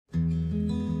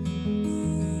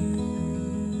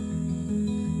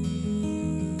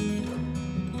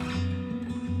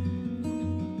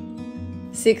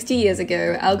60 years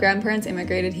ago, our grandparents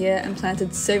immigrated here and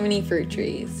planted so many fruit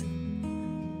trees,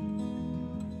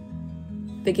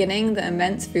 beginning the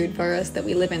immense food forest that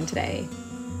we live in today.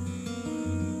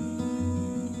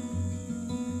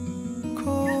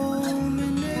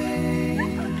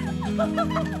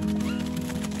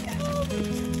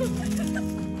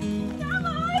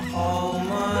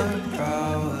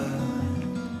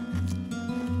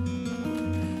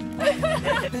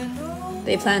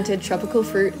 They planted tropical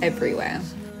fruit everywhere.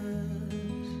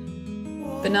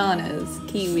 Bananas,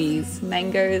 kiwis,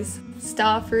 mangoes,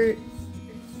 starfruit,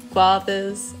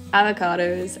 guavas,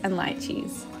 avocados, and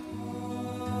lychees.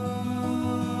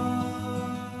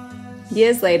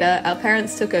 Years later, our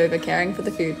parents took over caring for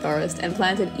the food forest and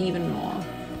planted even more.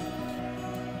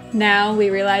 Now we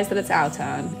realize that it's our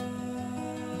turn.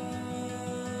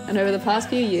 And over the past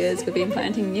few years, we've been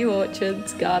planting new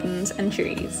orchards, gardens, and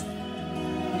trees.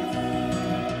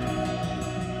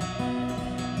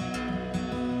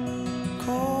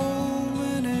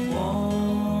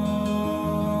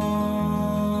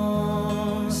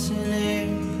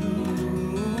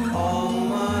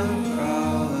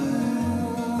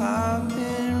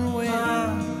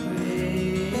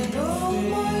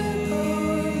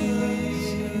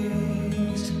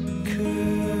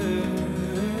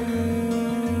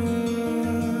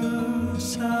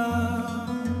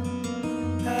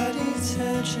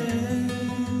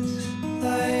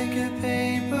 Like a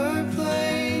paper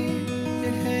plate,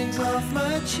 it hangs off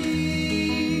my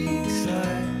cheeks.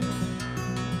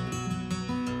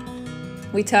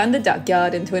 We turned the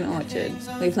duckyard into an orchard.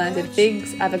 We planted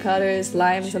figs, avocados,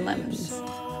 limes, and lemons.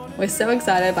 We're so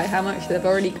excited by how much they've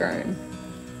already grown.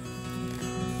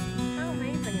 How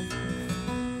amazing is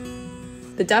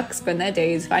that? The ducks spend their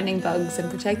days finding bugs and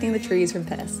protecting the trees from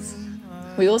pests.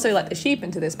 We also let the sheep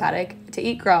into this paddock to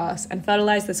eat grass and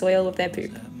fertilize the soil with their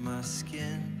poop.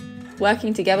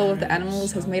 Working together with the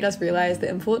animals has made us realize the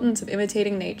importance of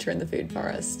imitating nature in the food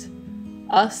forest.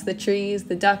 Us, the trees,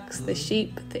 the ducks, the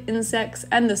sheep, the insects,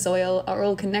 and the soil are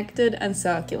all connected and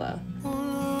circular.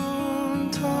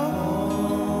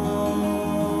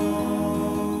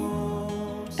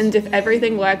 And if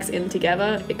everything works in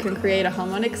together, it can create a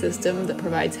harmonic system that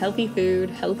provides healthy food,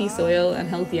 healthy soil, and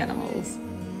healthy animals.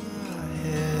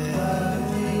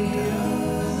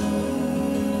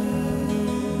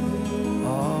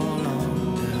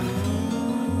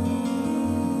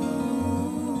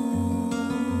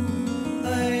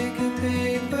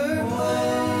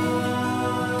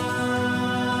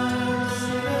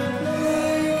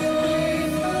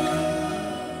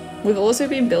 We've also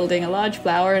been building a large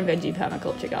flower and veggie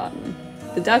permaculture garden.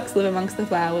 The ducks live amongst the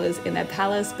flowers in their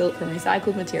palace built from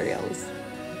recycled materials.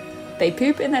 They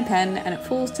poop in their pen and it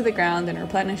falls to the ground and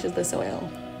replenishes the soil.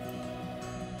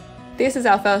 This is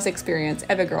our first experience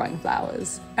ever growing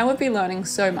flowers, and we've been learning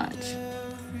so much.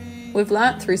 We've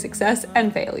learnt through success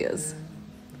and failures.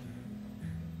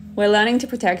 We're learning to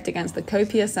protect against the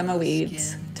copious summer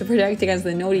weeds, to protect against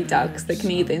the naughty ducks that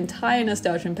can eat the entire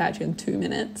nasturtium patch in 2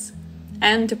 minutes,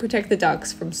 and to protect the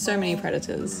ducks from so many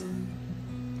predators.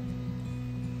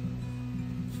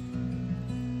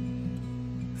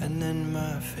 And then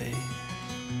my face.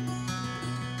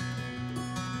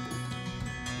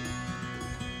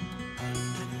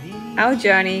 Our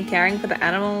journey caring for the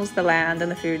animals, the land,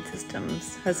 and the food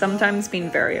systems has sometimes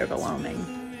been very overwhelming.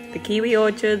 The kiwi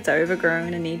orchards are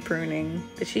overgrown and need pruning,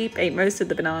 the sheep ate most of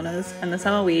the bananas, and the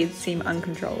summer weeds seem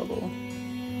uncontrollable.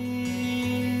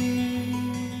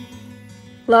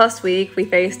 Last week, we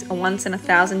faced a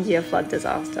once-in-a-thousand-year flood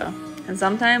disaster, and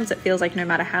sometimes it feels like no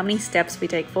matter how many steps we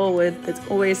take forward, there's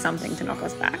always something to knock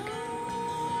us back.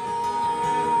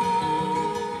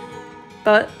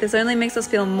 But this only makes us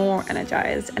feel more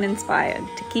energized and inspired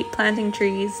to keep planting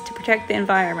trees to protect the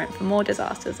environment from more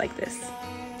disasters like this.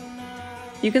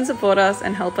 You can support us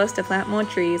and help us to plant more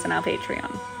trees on our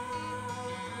Patreon.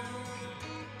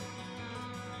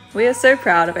 We are so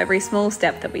proud of every small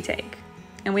step that we take,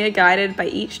 and we are guided by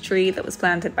each tree that was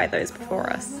planted by those before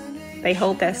us. They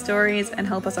hold their stories and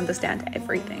help us understand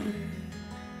everything.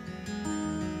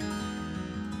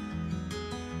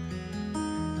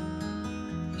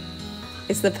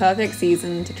 It's the perfect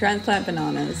season to transplant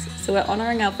bananas, so we're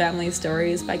honouring our family's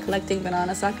stories by collecting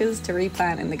banana suckers to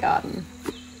replant in the garden.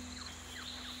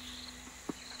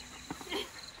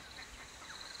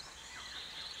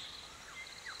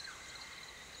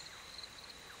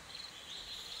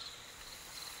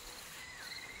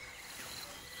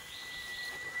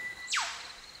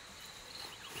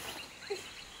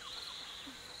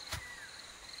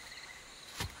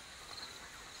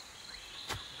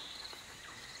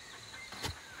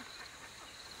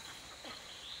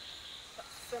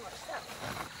 So much stuff.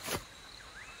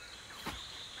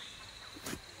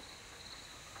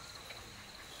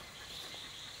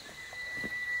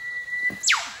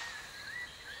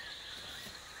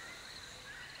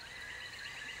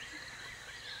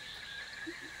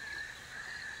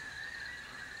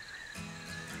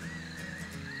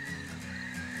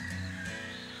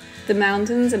 The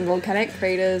mountains and volcanic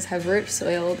craters have rich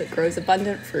soil that grows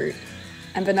abundant fruit,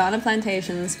 and banana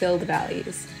plantations fill the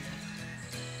valleys.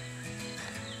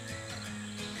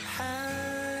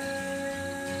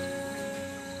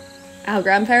 Our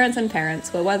grandparents and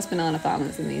parents were once banana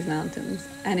farmers in these mountains,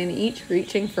 and in each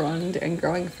reaching frond and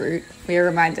growing fruit, we are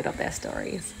reminded of their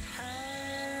stories.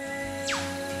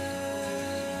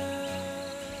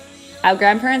 Our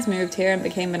grandparents moved here and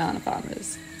became banana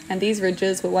farmers, and these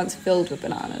ridges were once filled with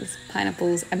bananas,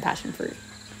 pineapples, and passion fruit.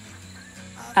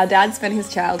 Our dad spent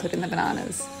his childhood in the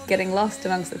bananas, getting lost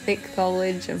amongst the thick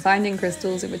foliage and finding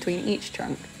crystals in between each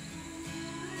trunk.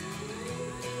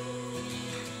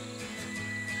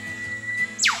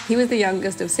 He was the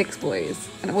youngest of 6 boys,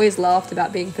 and always laughed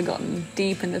about being forgotten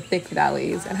deep in the thick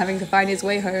valleys and having to find his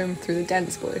way home through the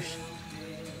dense bush.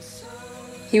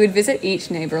 He would visit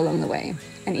each neighbour along the way,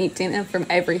 and eat dinner from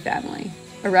every family,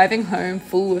 arriving home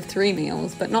full of 3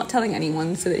 meals, but not telling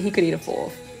anyone so that he could eat a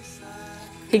 4th.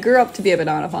 He grew up to be a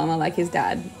banana farmer like his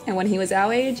dad, and when he was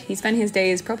our age, he spent his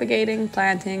days propagating,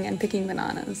 planting, and picking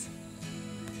bananas.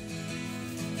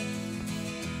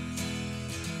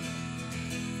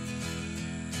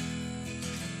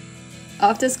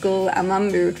 After school, our mum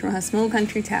moved from her small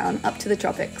country town up to the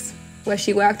tropics, where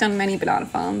she worked on many banana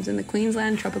farms in the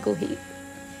Queensland tropical heat.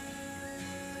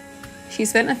 She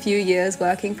spent a few years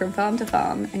working from farm to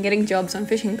farm and getting jobs on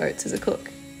fishing boats as a cook.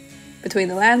 Between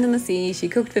the land and the sea, she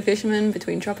cooked for fishermen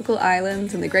between tropical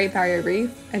islands and the Great Barrier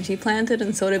Reef, and she planted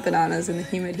and sorted bananas in the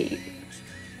humid heat.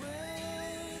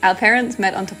 Our parents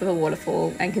met on top of a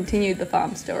waterfall and continued the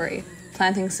farm story,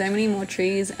 planting so many more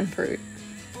trees and fruit.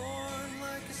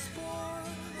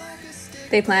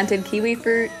 They planted kiwi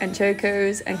fruit and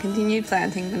chocos and continued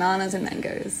planting bananas and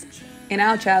mangoes. In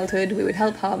our childhood, we would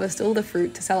help harvest all the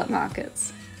fruit to sell at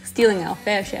markets, stealing our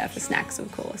fair share for snacks,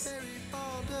 of course.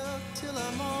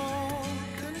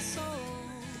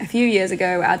 A few years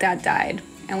ago, our dad died,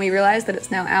 and we realised that it's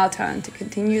now our turn to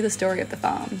continue the story of the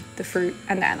farm, the fruit,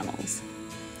 and the animals.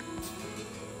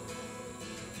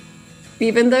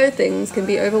 Even though things can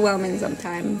be overwhelming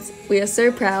sometimes, we are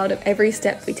so proud of every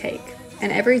step we take,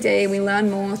 and every day we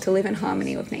learn more to live in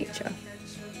harmony with nature.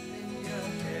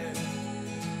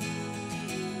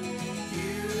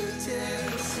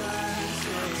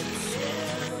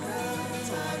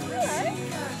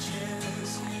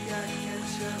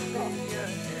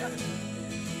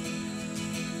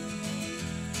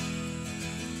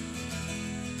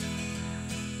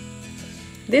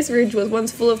 This ridge was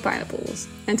once full of pineapples,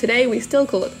 and today we still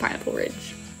call it the Pineapple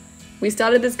Ridge. We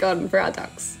started this garden for our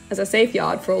ducks, as a safe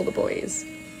yard for all the boys.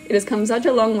 It has come such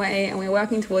a long way, and we're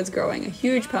working towards growing a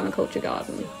huge permaculture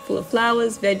garden, full of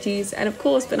flowers, veggies, and of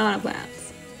course banana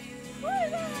plants.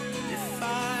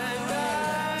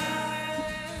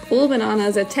 All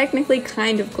bananas are technically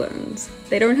kind of clones.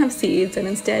 They don't have seeds, and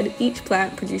instead each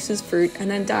plant produces fruit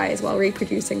and then dies while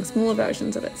reproducing smaller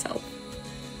versions of itself.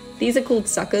 These are called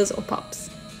suckers or pups.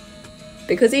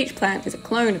 Because each plant is a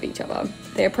clone of each other,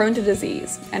 they are prone to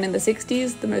disease, and in the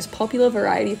 60s, the most popular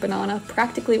variety of banana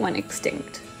practically went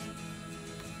extinct.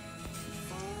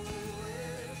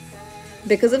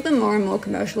 Because of the more and more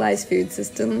commercialized food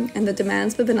system and the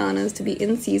demands for bananas to be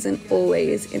in season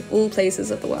always in all places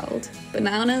of the world,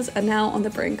 bananas are now on the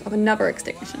brink of another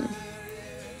extinction.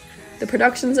 The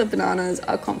productions of bananas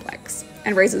are complex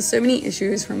and raises so many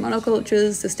issues from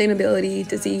monocultures, sustainability,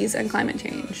 disease, and climate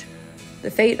change. The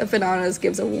fate of bananas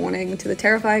gives a warning to the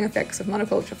terrifying effects of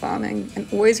monoculture farming and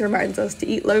always reminds us to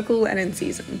eat local and in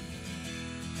season.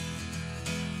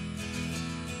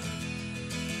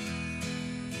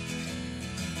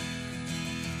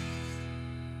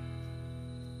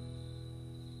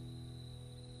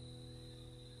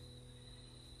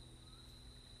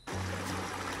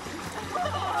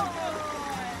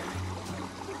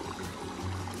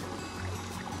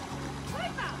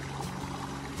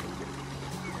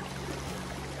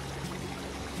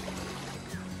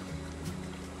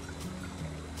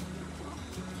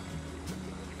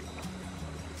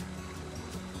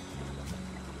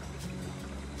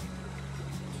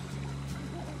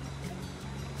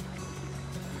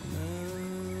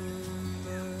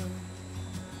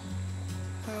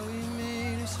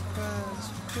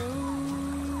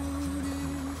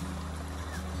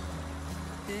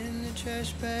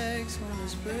 Trash bags on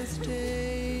his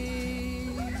birthday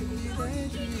that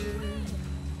year.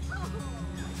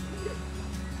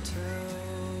 Tell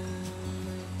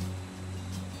me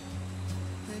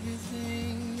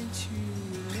everything that you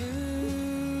remember.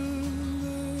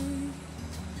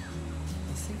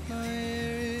 I think my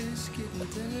hair is getting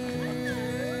thinner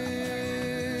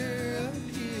up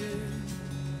here.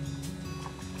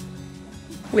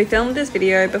 We filmed this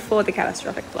video before the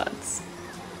catastrophic floods.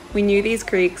 We knew these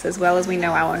creeks as well as we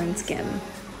know our own skin.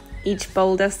 Each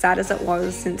boulder sad as it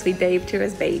was since we bathed here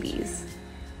as babies.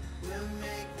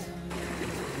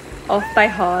 Off by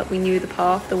heart, we knew the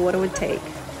path the water would take,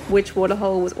 which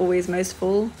waterhole was always most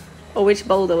full, or which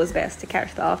boulder was best to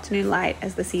catch the afternoon light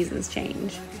as the seasons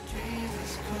change.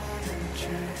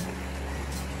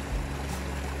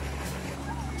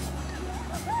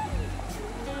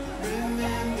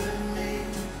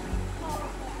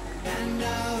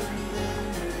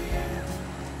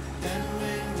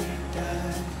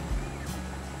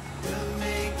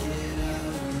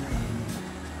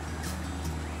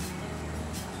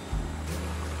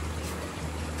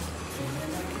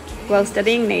 While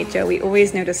studying nature, we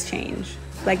always notice change,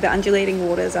 like the undulating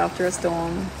waters after a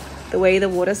storm, the way the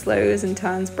water slows and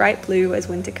turns bright blue as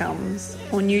winter comes,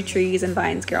 or new trees and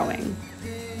vines growing.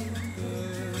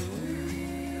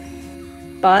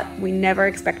 But we never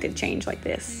expected change like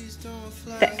this,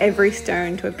 for every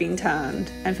stone to have been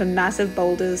turned, and for massive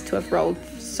boulders to have rolled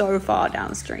so far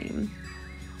downstream.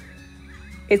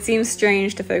 It seems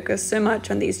strange to focus so much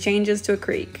on these changes to a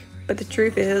creek, but the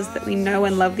truth is that we know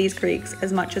and love these creeks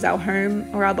as much as our home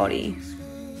or our body.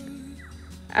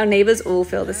 Our neighbours all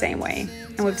feel the same way,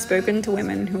 and we've spoken to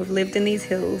women who have lived in these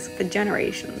hills for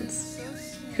generations,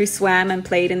 who swam and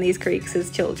played in these creeks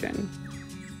as children,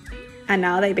 and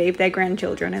now they bathe their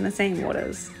grandchildren in the same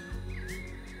waters.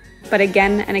 But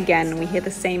again and again we hear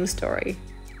the same story,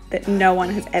 that no one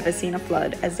has ever seen a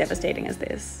flood as devastating as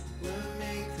this.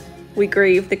 We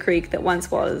grieve the creek that once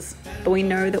was, but we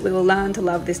know that we will learn to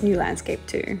love this new landscape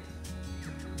too.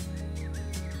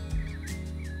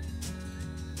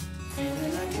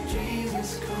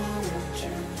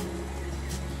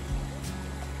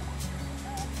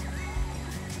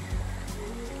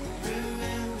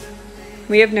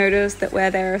 We have noticed that where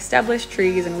there are established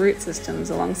trees and root systems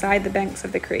alongside the banks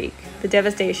of the creek, the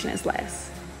devastation is less.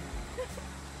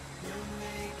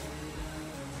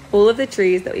 All of the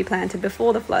trees that we planted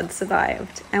before the floods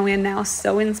survived, and we are now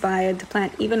so inspired to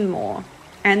plant even more,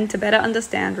 and to better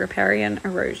understand riparian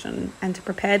erosion, and to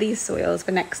prepare these soils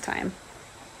for next time.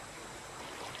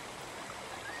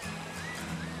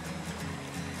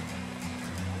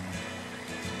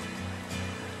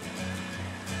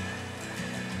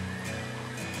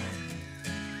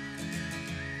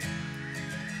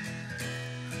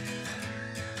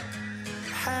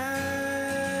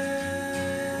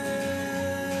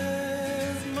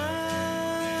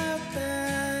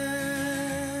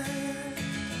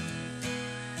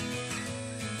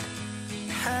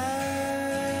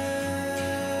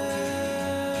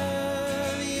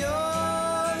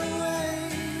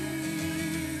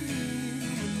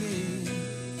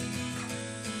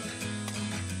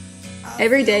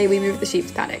 Every day we move the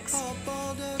sheep's paddocks.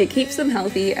 It keeps them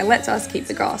healthy and lets us keep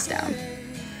the grass down.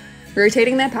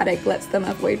 Rotating their paddock lets them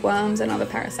avoid worms and other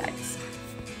parasites.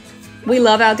 We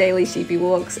love our daily sheepy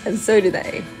walks, and so do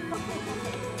they.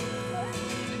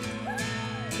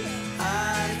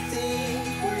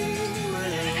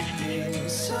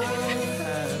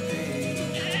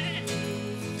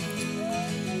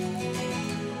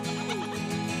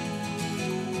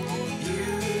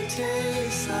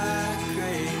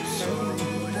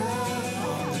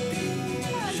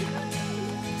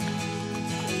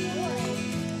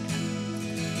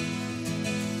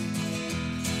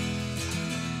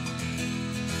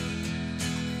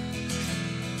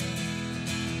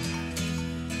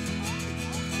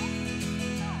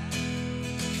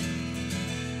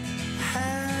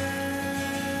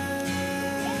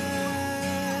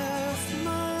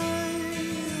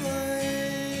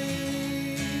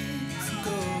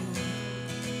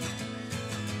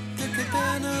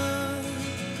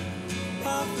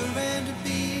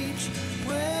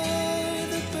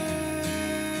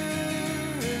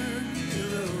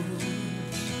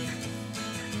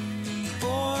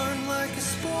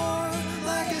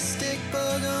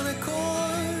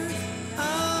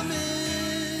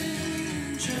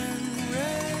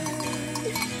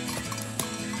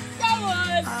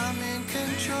 I'm in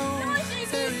control,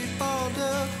 very balled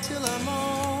up till I'm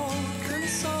all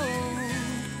consoled.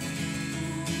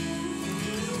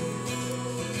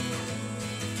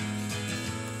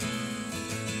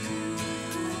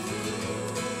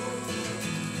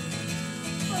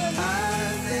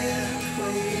 I've been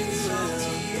queens of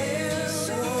the air,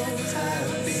 so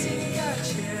happy. You got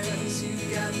chairs, you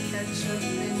got ketchup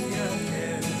in your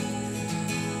hair.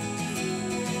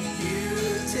 You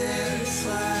dare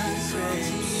slide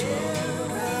grapes,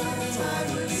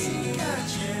 you got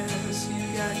chairs, you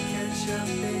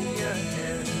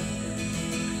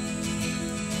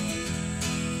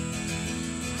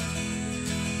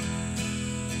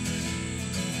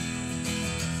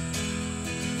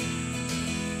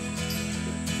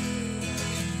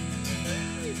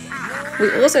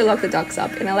We also lock the ducks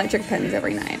up in electric pens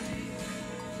every night.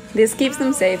 This keeps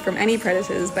them safe from any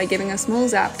predators by giving a small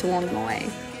zap to warn them away.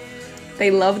 They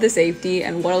love the safety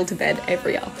and waddle to bed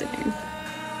every afternoon.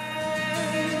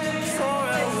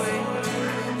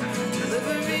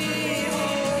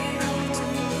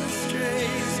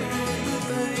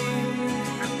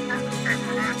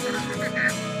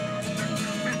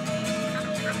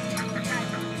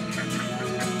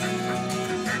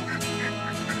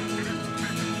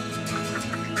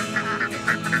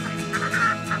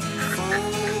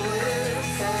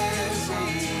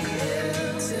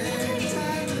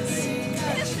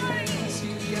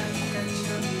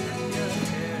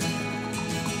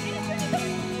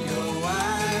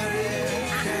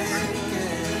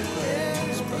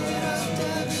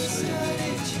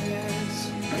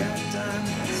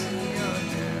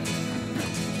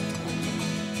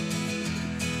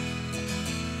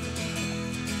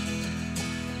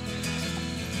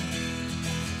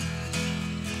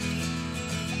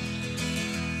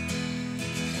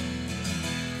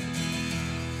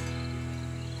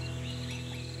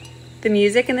 The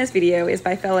music in this video is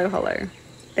by Fellow Hollow.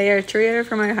 They are a trio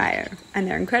from Ohio, and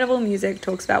their incredible music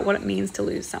talks about what it means to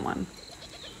lose someone.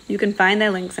 You can find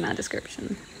their links in our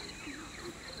description.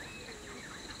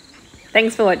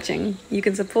 Thanks for watching. You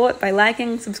can support by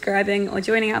liking, subscribing, or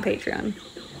joining our Patreon.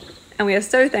 And we are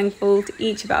so thankful to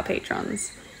each of our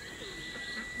patrons.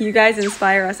 You guys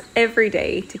inspire us every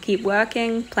day to keep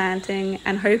working, planting,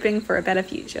 and hoping for a better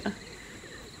future.